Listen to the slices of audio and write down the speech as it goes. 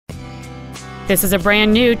This is a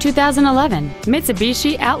brand new 2011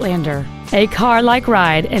 Mitsubishi Outlander, a car-like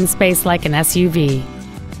ride and space like an SUV.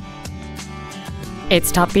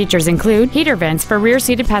 Its top features include heater vents for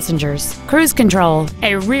rear-seated passengers, cruise control,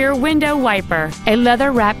 a rear window wiper, a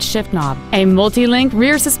leather-wrapped shift knob, a multi-link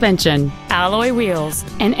rear suspension, alloy wheels,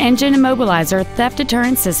 an engine immobilizer theft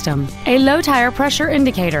deterrent system, a low tire pressure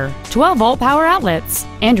indicator, 12-volt power outlets,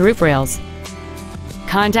 and roof rails.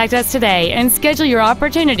 Contact us today and schedule your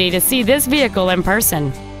opportunity to see this vehicle in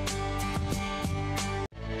person.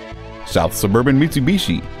 South Suburban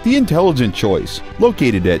Mitsubishi, the intelligent choice,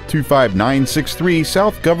 located at 25963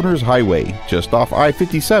 South Governors Highway, just off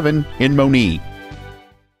I-57 in Monee.